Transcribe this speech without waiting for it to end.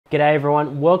G'day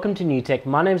everyone, welcome to New Tech.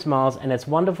 My name's Miles and it's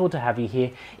wonderful to have you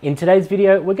here. In today's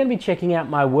video, we're going to be checking out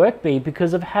my Workbee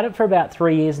because I've had it for about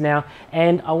 3 years now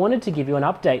and I wanted to give you an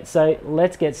update. So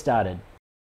let's get started.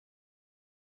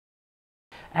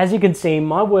 As you can see,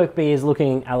 my Workbee is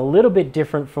looking a little bit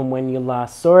different from when you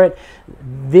last saw it.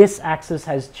 This axis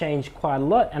has changed quite a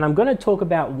lot and I'm going to talk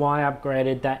about why I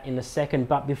upgraded that in a second.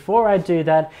 But before I do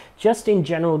that, just in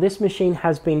general, this machine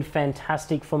has been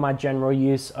fantastic for my general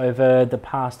use over the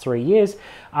past 3 years.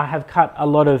 I have cut a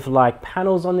lot of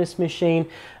panels on this machine.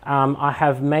 I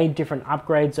have made different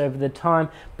upgrades over the time,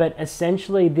 but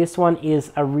essentially this one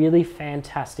is a really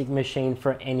fantastic machine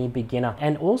for any beginner.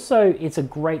 And also it's a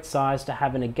great size to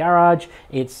have in a garage.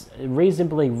 It's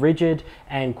reasonably rigid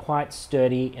and quite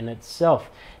sturdy in itself.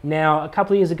 Now, a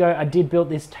couple of years ago, I did build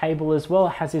this table as well.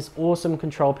 It has this awesome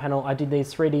control panel. I did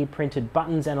these 3D printed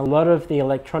buttons and a lot of the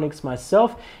electronics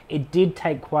myself. It did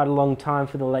take quite a long time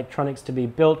for the electronics to be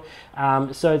built.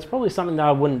 So it's probably something that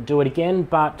I wouldn't do it again,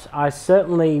 but I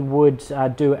certainly would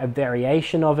do a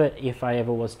variation of it if I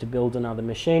ever was to build another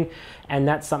machine. And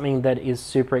that's something that is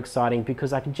super exciting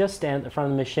because I can just stand at the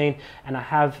front of the machine and I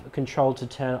have control to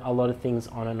turn a lot of things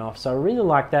on and off. So I really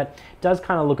like that. It does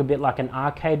kind of look a bit like an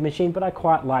arcade machine, but I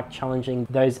quite like challenging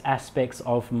those aspects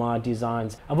of my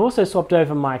designs. I've also swapped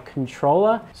over my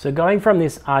controller. So going from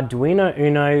this Arduino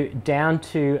Uno down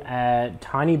to a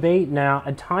TinyBee. Now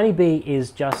a TinyBee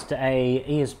is just a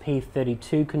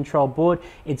ESP32 control board.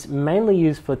 It's mainly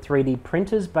used for 3D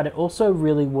printers, but it also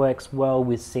really works well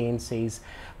with CNCs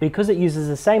because it uses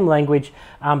the same language,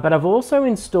 but I've also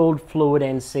installed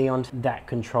FluidNC onto that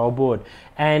control board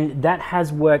and that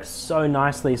has worked so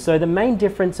nicely. So the main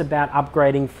difference about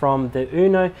upgrading from the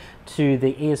Uno to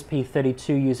the ESP32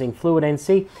 using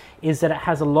FluidNC is that it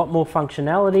has a lot more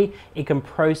functionality. It can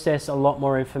process a lot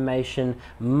more information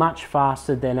much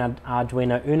faster than an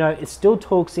Arduino Uno. It still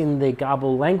talks in the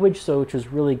garbled language, so which is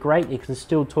really great. It can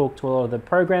still talk to a lot of the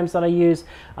programs that I use.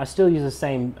 I still use the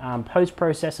same post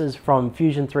processors from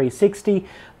Fusion 360,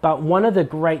 but one of the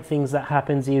great things that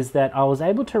happens is that I was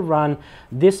able to run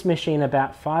this machine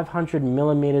about 500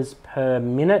 millimeters per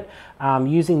minute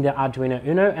using the Arduino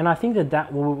Uno, and I think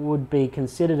that would be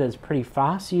considered as pretty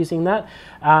fast using that.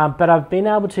 But I've been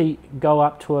able to go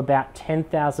up to about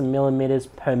 10,000 millimeters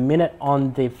per minute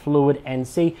on the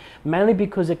FluidNC, mainly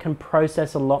because it can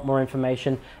process a lot more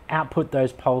information, output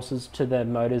those pulses to the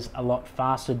motors a lot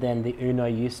faster than the Uno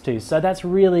used to. So that's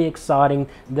really exciting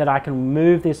that I can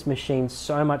move this machine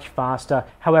so much faster.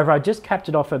 However, I just capped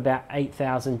it off about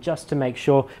 8,000 just to make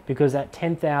sure, because at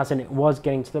 10,000 it was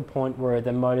getting to the point where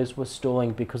the motors were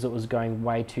stalling because it was going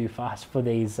way too fast for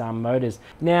these motors.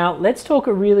 Now let's talk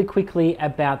really quickly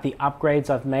about the upgrades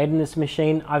I've made in this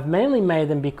machine. I've mainly made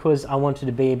them because I wanted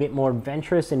to be a bit more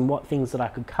adventurous in what things that I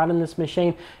could cut in this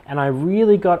machine, and I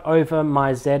really got over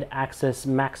my Z-axis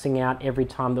maxing out every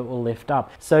time that will lift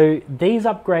up. So these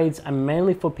upgrades are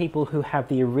mainly for people who have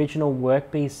the original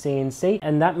Workbee CNC,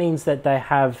 and that means that they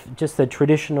have just the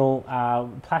traditional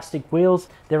plastic wheels.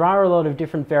 There are a lot of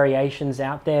different variations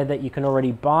out there that you can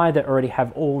already buy that already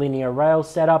have all linear rails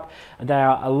set up. They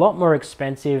are a lot more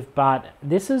expensive, but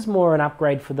this is more an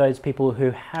upgrade for those people who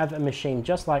have a machine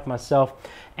just like myself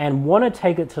and want to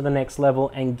take it to the next level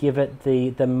and give it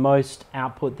the most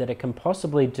output that it can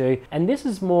possibly do. And this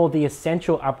is more the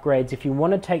essential upgrades. If you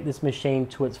want to take this machine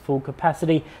to its full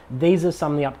capacity, these are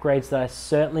some of the upgrades that I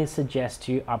certainly suggest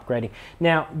you upgrading.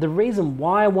 Now, the reason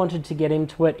why I wanted to get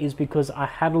into it is because I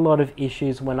had a lot of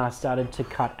issues when I started to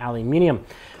cut aluminium.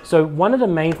 So one of the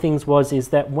main things is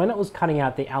that when it was cutting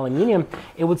out the aluminium,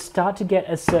 it would start to get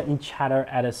a certain chatter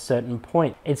at a certain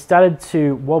point. It started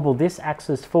to wobble this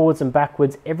axis forwards and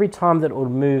backwards every time that it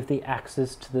would move the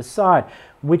axis to the side,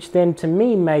 which then to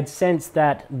me made sense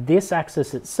that this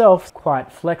axis itself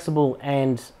quite flexible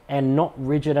and not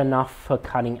rigid enough for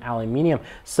cutting aluminium.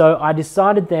 So I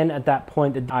decided then at that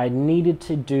point that I needed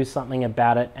to do something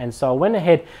about it, and so I went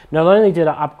ahead. Not only did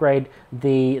I upgrade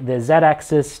the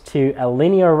Z-axis to a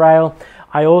linear rail,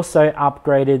 I also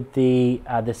upgraded the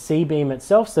C-beam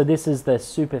itself. So this is the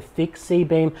super thick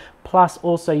C-beam, plus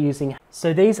also using,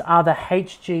 so these are the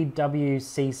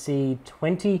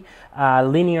HGWCC20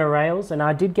 linear rails, and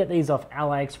I did get these off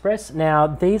AliExpress. Now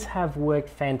these have worked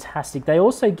fantastic. They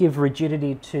also give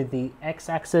rigidity to the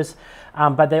X-axis,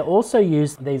 but they also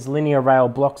use these linear rail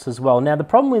blocks as well. Now the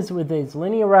problem is with these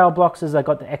linear rail blocks is I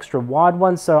got the extra wide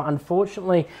ones, so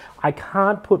unfortunately I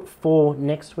can't put 4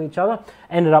 next to each other.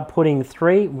 I ended up putting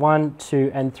 3, 1,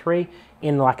 2, and 3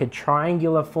 in like a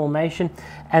triangular formation,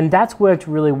 and that's worked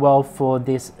really well for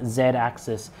this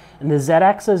Z-axis. And the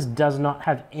Z-axis does not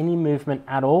have any movement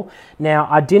at all. Now,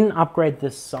 I didn't upgrade the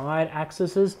side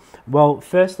axes. Well,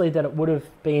 firstly, that it would have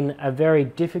been a very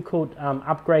difficult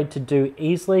upgrade to do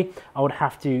easily. I would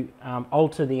have to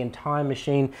alter the entire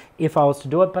machine if I was to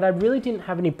do it, but I really didn't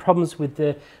have any problems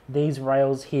with these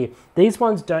rails here. These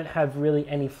ones don't have really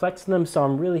any flex in them, so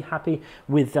I'm really happy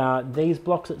with these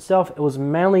blocks itself. It was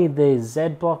mainly the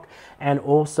Z block and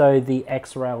also the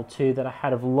X rail too that I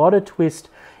had a lot of twist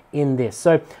in this.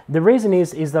 So the reason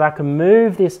is that I can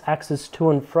move this axis to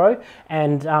and fro,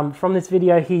 and from this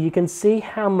video here you can see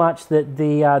how much that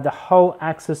the whole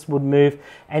axis would move,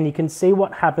 and you can see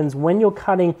what happens when you're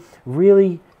cutting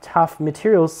really tough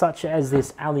materials such as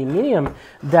this aluminium,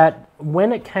 that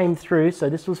when it came through, so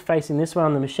this was facing this way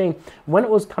on the machine, when it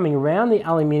was coming around the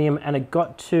aluminium and it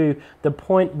got to the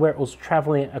point where it was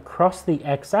traveling across the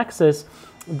x-axis,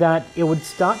 that it would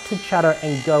start to chatter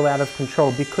and go out of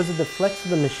control because of the flex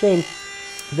of the machine.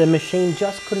 The machine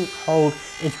just couldn't hold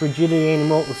its rigidity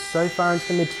anymore. It was so far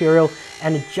into the material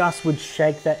and it just would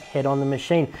shake that head on the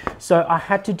machine. So I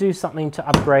had to do something to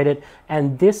upgrade it,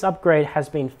 and this upgrade has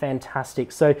been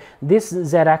fantastic. So this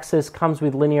Z-axis comes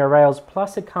with linear rails,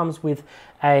 plus it comes with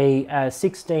a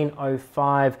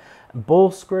 1605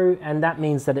 ball screw, and that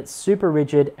means that it's super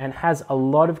rigid and has a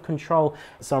lot of control,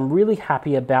 so I'm really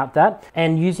happy about that.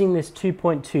 And using this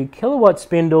 2.2 kilowatt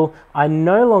spindle, I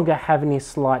no longer have any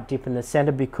slight dip in the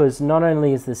center, because not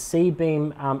only is the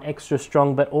C-beam extra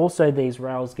strong, but also these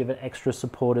rails give it extra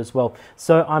support as well.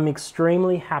 So I'm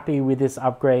extremely happy with this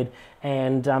upgrade,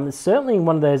 and it's certainly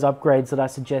one of those upgrades that I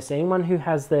suggest anyone who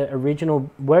has the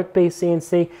original Workbee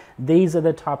CNC, these are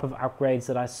the type of upgrades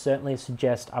that I certainly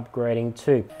suggest upgrading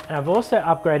to. And I've also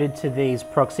upgraded to these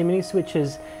proximity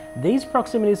switches. These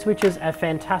proximity switches are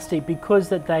fantastic because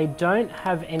that they don't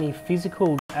have any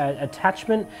physical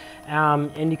attachment,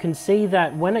 and you can see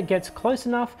that when it gets close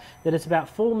enough that it's about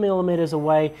 4 millimeters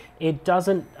away, it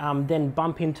doesn't then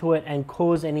bump into it and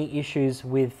cause any issues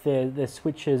with the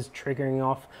switches triggering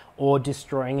off or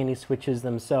destroying any switches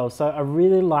themselves. So I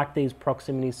really like these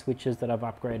proximity switches that I've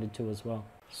upgraded to as well.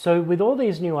 So with all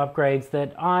these new upgrades,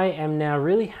 that I am now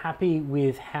really happy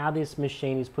with how this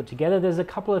machine is put together. There's a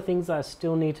couple of things that I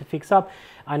still need to fix up.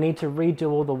 I need to redo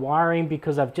all the wiring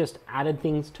because I've just added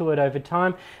things to it over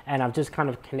time and I've just kind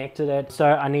of connected it. So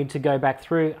I need to go back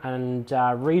through and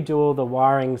redo all the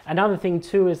wirings. Another thing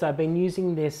too is I've been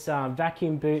using this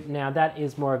vacuum boot. Now that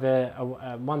is more of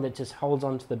a one that just holds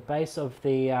onto the base of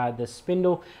the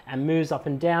spindle and moves up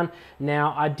and down.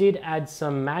 Now I did add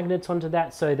some magnets onto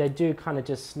that, so they do kind of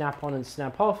just snap on and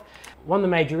snap off. One of the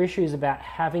major issues about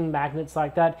having magnets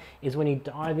like that is when you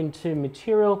dive into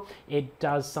material, it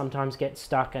does sometimes get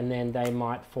stuck, and then they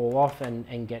might fall off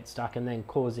and get stuck and then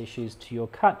cause issues to your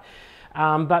cut.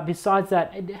 But besides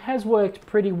that, it has worked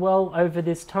pretty well over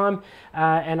this time,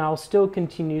 and I'll still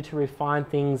continue to refine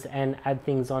things and add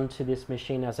things onto this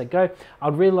machine as I go.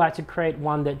 I'd really like to create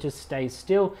one that just stays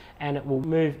still and it will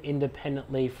move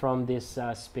independently from this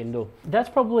spindle. That's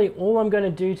probably all I'm going to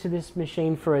do to this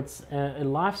machine for its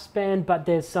lifespan, but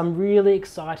there's some really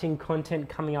exciting content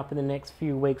coming up in the next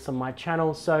few weeks on my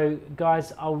channel. So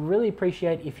guys, I'll really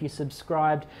appreciate if you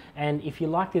subscribed, and if you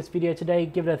like this video today,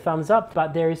 give it a thumbs up.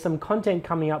 But there is some content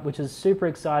coming up which is super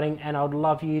exciting, and I'd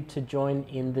love you to join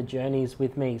in the journeys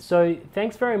with me. So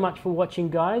thanks very much for watching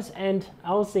guys, and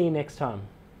I'll see you next time.